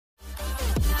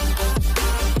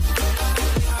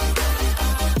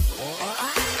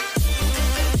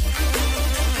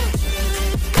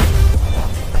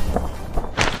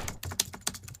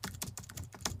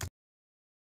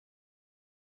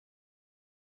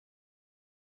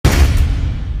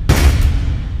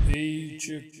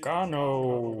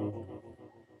Chicano.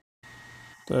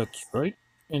 That's right.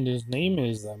 And his name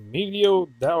is Emilio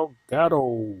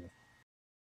Delgado.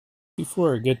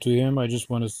 Before I get to him, I just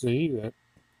want to say that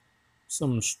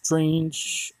some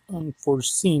strange,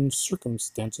 unforeseen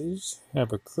circumstances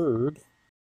have occurred.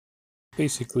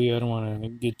 Basically, I don't want to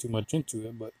get too much into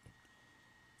it, but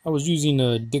I was using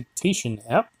a dictation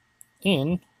app,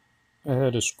 and I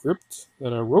had a script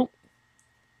that I wrote,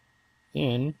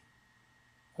 and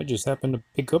I just happened to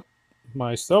pick up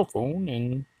my cell phone,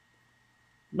 and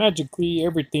magically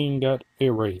everything got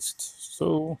erased.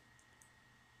 So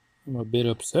I'm a bit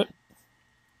upset,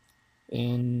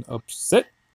 and upset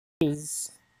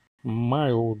is my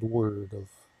old word of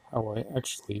how I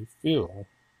actually feel.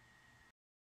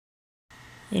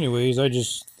 Anyways, I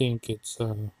just think it's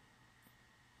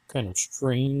kind of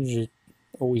strange. It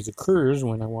always occurs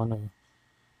when I want to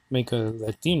make a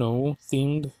Latino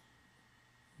themed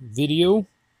video,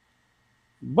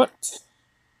 but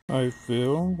I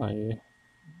feel I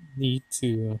need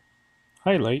to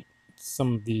highlight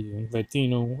some of the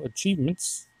Latino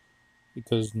achievements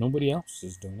because nobody else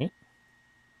is doing it.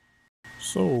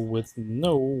 So, with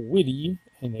no witty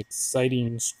and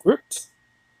exciting script,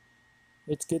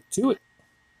 let's get to it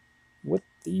with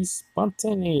the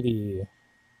spontaneity.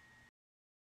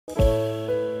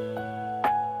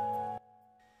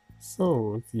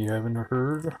 So, if you haven't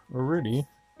heard already,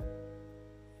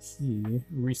 he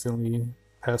recently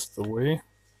passed away.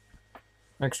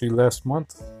 Actually, last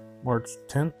month, March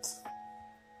 10th.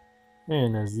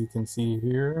 And as you can see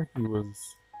here, he was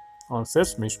on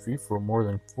Sesame Street for more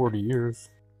than 40 years.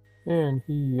 And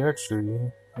he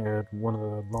actually had one of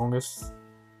the longest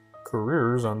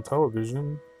careers on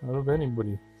television out of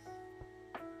anybody.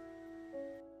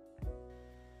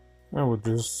 I will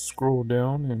just scroll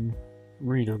down and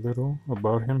read a little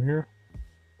about him here.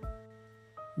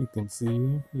 You can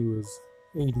see he was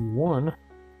 81.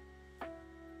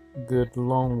 Good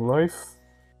long life.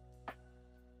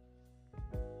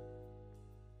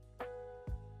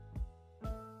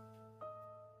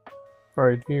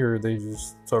 Right here, they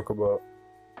just talk about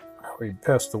how he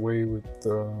passed away with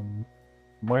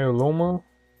myeloma,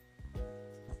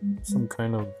 some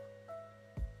kind of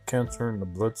cancer in the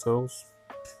blood cells.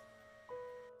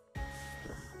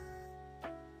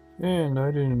 And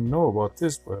I didn't know about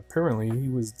this, but apparently he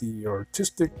was the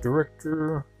artistic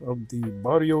director of the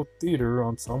Barrio Theater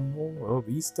Ensemble of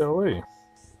East LA.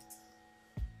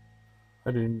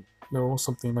 I didn't know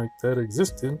something like that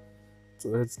existed,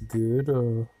 so that's good.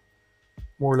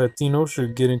 More Latinos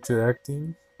should get into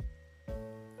acting.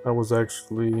 I was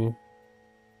actually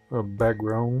a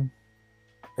background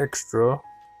extra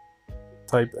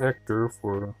type actor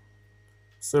for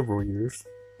several years.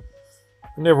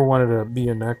 I never wanted to be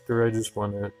an actor, I just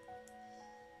wanted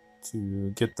to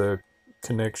get the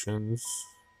connections,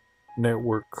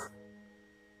 network,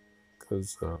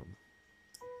 because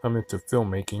I'm into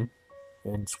filmmaking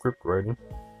and script writing.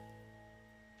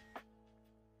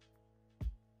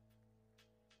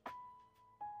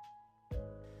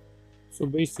 So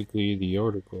basically, the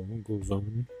article goes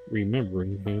on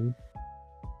remembering him,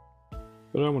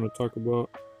 but I want to talk about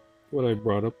what I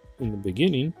brought up in the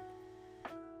beginning.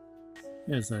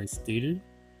 As I stated,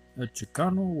 a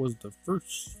Chicano was the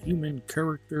first human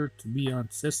character to be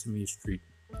on Sesame Street,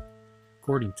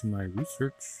 according to my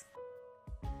research,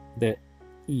 that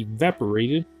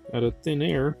evaporated out of thin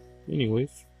air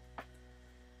anyways.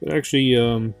 But actually,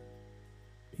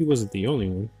 he wasn't the only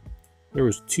one. There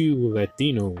was two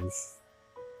Latinos.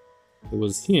 It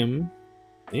was him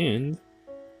and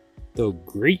the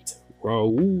great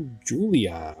Raul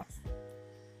Julia.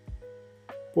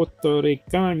 Puerto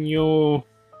Ricano.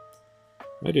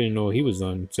 I didn't know he was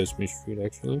on Sesame Street,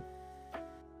 actually.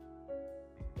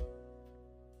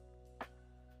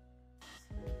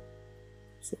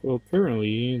 So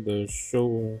apparently the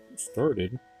show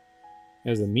started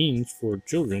as a means for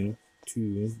children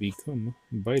to become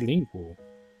bilingual,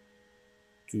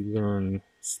 to learn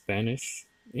Spanish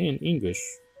and English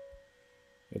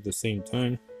at the same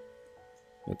time.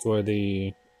 That's why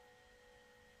they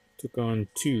took on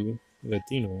two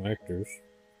Latino actors.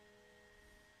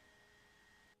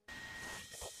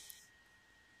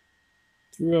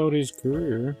 Throughout his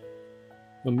career,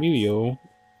 Emilio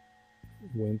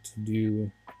went to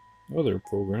do other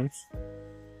programs.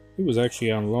 He was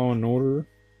actually on Law and Order,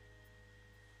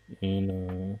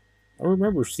 and I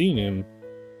remember seeing him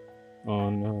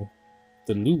on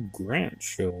the Lou Grant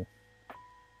show.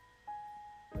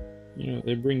 You know,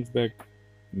 it brings back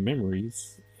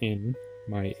memories in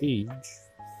my age.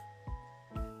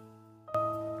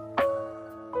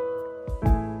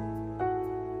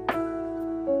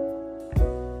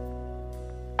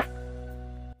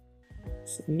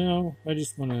 So now I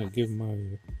just want to give my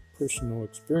personal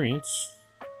experience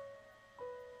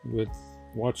with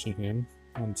watching him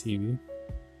on TV.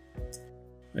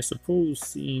 I suppose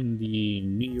seeing the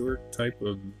New York type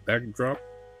of backdrop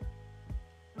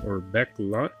or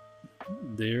backlot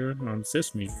there on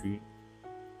Sesame Street,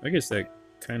 I guess that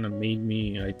kind of made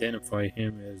me identify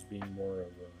him as being more of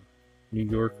a New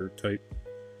Yorker type,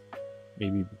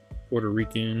 maybe Puerto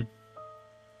Rican,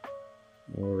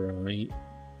 or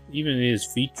even his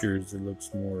features, it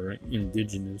looks more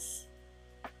indigenous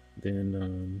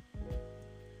than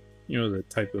you know, the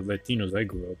type of Latinos I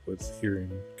grew up with here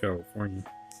in California.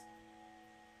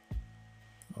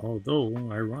 Although,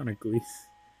 ironically,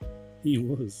 he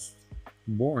was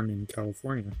born in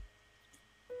California,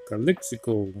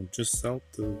 Calixico, just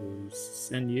south of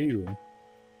San Diego.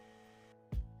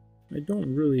 I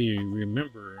don't really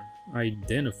remember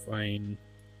identifying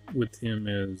with him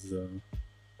as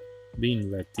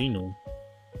being Latino.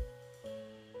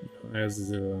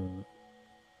 As a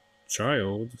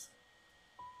child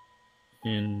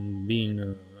and being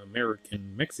an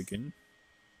American Mexican,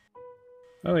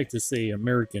 I like to say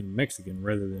American Mexican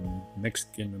rather than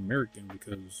Mexican American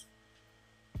because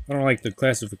I don't like the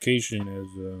classification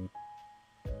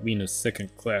as being a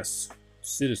second class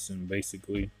citizen,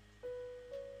 basically.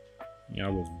 I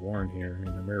was born here in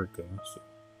America, so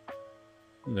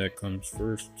that comes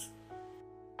first.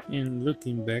 And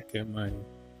looking back at my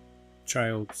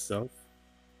child self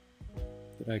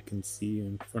that I can see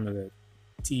in front of that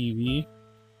TV, it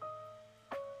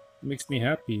makes me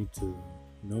happy to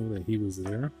know that he was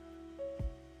there.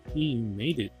 He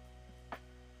made it.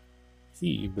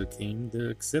 He became the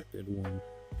accepted one.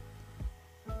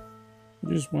 I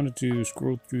just wanted to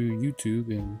scroll through YouTube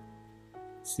and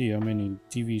see how many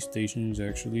TV stations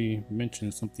actually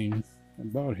mentioned something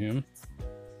about him,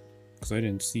 because I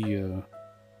didn't see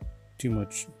too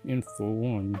much info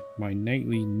on my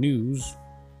nightly news.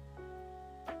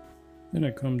 Then I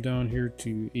come down here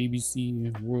to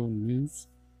ABC World News.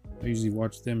 I usually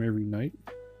watch them every night,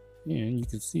 and you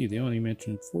can see they only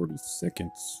mentioned 40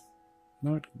 seconds.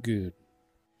 Not good.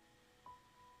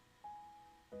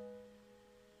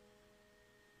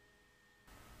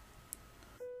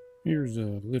 Here's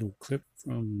a little clip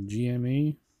from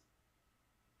GMA.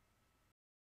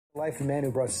 Life of a man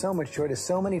who brought so much joy to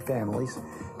so many families.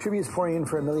 Tributes pouring in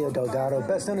for Emilio Delgado,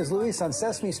 best known as Luis on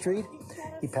Sesame Street.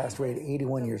 He passed away at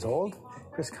 81 years old.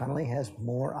 Chris Connolly has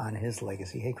more on his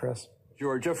legacy. Hey, Chris.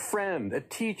 George, a friend, a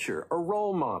teacher, a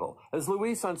role model. As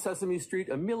Luis on Sesame Street,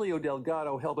 Emilio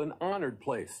Delgado held an honored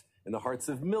place in the hearts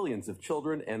of millions of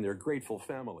children and their grateful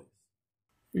families.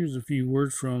 Here's a few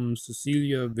words from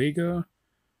Cecilia Vega,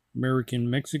 American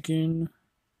Mexican,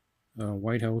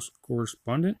 White House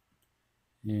correspondent,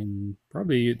 and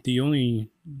probably the only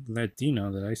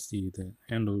Latina that I see that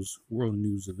handles world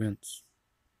news events.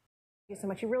 Thank you so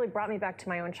much. He really brought me back to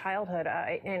my own childhood,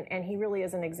 and he really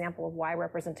is an example of why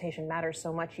representation matters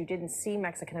so much. You didn't see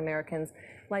Mexican Americans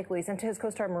like Luis, and to his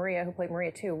co-star Maria, who played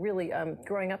Maria too, really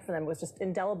growing up for them was just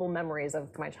indelible memories of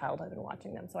my childhood and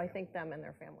watching them. So I thank them and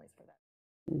their families for that.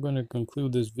 I'm going to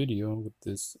conclude this video with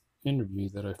this interview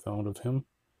that I found of him.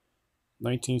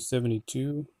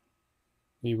 1972,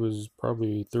 he was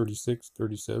probably 36,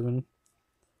 37.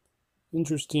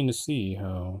 Interesting to see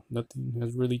how nothing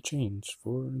has really changed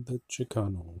for the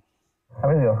Chicano.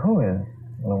 Emilio, who is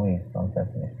Luis on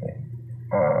Sesame Street?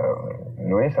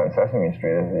 Luis on Sesame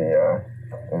Street is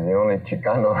the only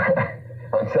Chicano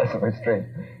on Sesame Street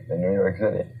in New York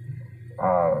City.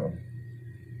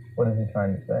 What is he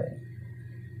trying to say?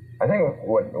 I think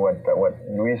what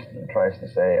Luis tries to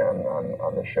say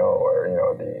on the show, or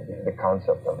the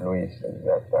concept of Luis, is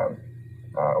that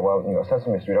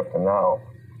Sesame Street up to now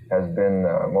has been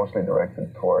mostly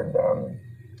directed toward the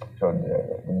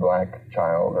black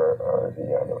child or the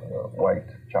white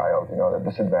child, the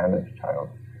disadvantaged child.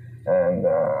 And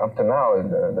up to now,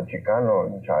 the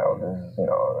Chicano child is,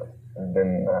 has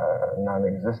been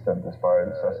non-existent as far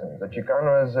as Sesame. The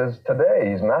Chicano is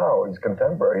today, he's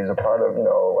contemporary, he's a part of,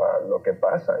 lo que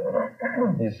pasa,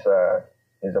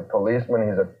 He's a policeman,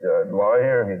 he's a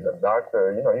lawyer, he's a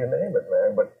doctor, you name it,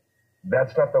 man. But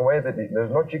that's not the way that there's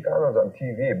no Chicanos on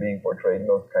TV being portrayed in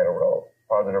those kind of roles,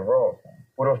 positive roles.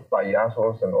 Puros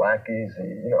payasos and lackeys,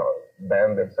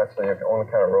 bandits, that's the only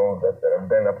kind of roles that have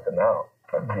been up to now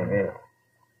on TV.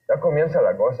 Ya comienza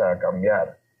la cosa a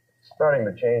cambiar. It's starting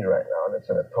to change right now, and it's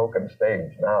in a token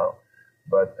stage now,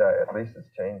 but at least it's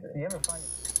changing.